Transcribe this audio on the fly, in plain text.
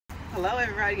Hello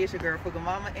everybody, it's your girl Fuga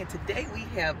Mama, and today we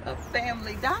have a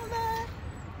family dollar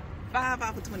 5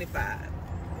 off of 25.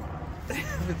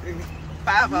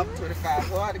 5 off of 25.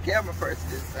 Boy, the camera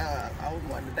person is on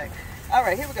one today. All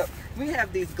right, here we go. We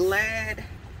have these Glad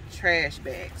trash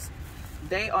bags.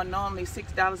 They are normally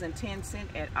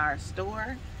 $6.10 at our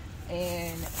store,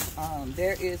 and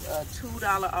there is a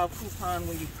 $2 off coupon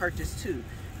when you purchase 2.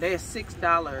 They're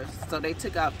 $6, so they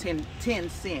took out 10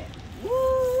 cents.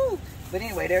 Woo! But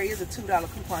anyway, there is a $2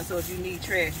 coupon, so if you need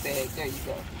trash bags, there you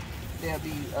go. They'll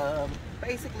be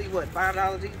basically what,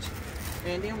 $5 each.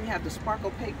 And then we have the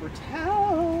Sparkle paper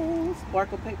towels.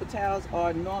 Sparkle paper towels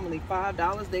are normally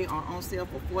 $5. They are on sale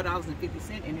for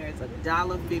 $4.50, and there's a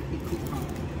 $1.50 coupon.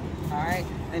 All right,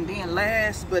 and then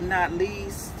last but not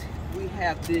least, we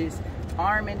have this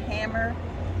Arm & Hammer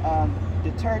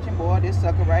detergent. Boy, this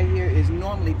sucker right here is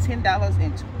normally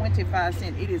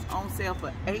 $10.25. It is on sale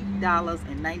for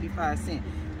 $8.95,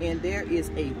 and there is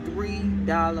a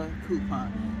 $3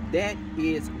 coupon. That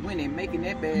is winning, making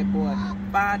that bad boy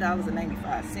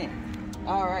 $5.95.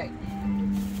 All right,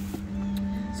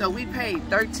 so we paid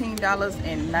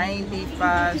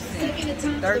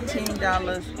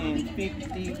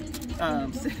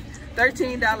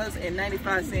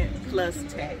 $13.95 plus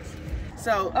tax.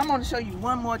 So I'm going to show you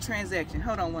one more transaction.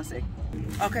 Hold on one second.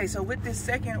 Okay, so with this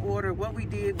second order, what we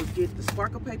did was get the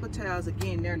Sparkle paper towels.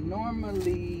 Again, they're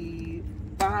normally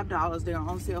 $5. They're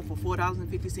on sale for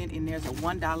 $4.50, and there's a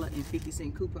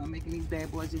 $1.50 coupon, making these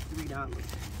bad boys just $3.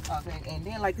 Okay, and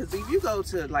then like, cause if you go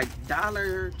to like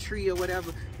Dollar Tree or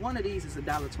whatever, one of these is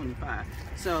 $1.25.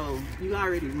 So you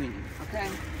already winning. Okay.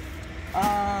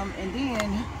 And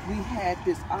then we had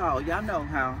this all. Y'all know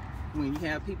how when you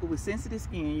have people with sensitive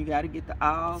skin, you got to get the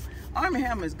all. Arm &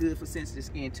 Hammer is good for sensitive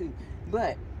skin too,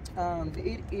 but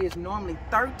it is normally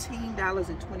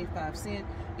 $13.25.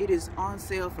 It is on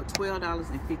sale for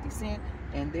 $12.50,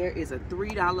 and there is a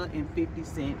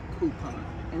 $3.50 coupon,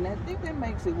 and I think that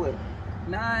makes it what,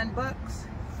 $9?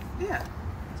 Yeah.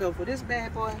 So for this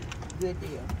bad boy, good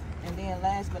deal. And then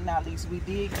last but not least, we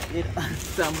did get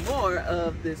some more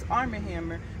of this Arm &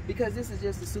 Hammer, because this is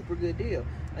just a super good deal.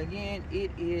 Again,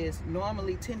 it is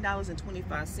normally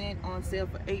 $10.25, on sale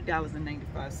for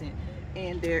 $8.95,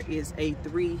 and there is a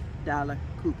 $3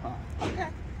 coupon. Okay,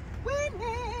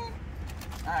 winning.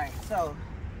 All right, so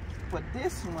for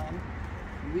this one,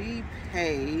 we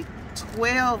paid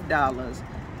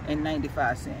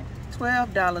 $12.95.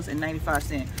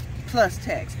 $12.95 plus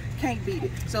tax. Can't beat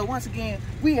it. So once again,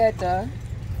 we at the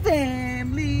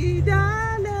Family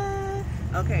Dollar.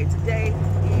 Okay, today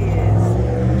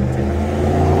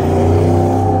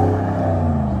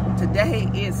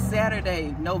is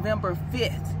Saturday, November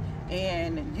 5th,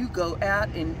 and you go out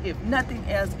and if nothing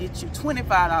else, get you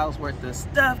 $25 worth of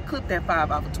stuff. Clip that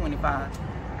 5 off of 25.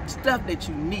 Stuff that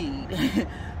you need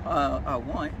or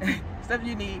want. Stuff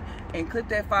you need, and clip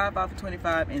that 5 off of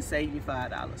 25 and save you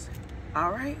 $5.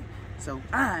 All right. So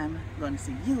I'm going to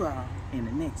see you all in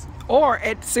the next one. Or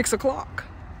at 6 o'clock.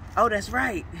 Oh, that's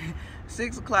right.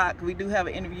 6 o'clock, we do have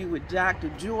an interview with Dr.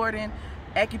 Jordan,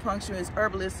 acupuncturist,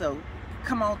 herbalist, so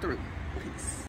come on through. Peace.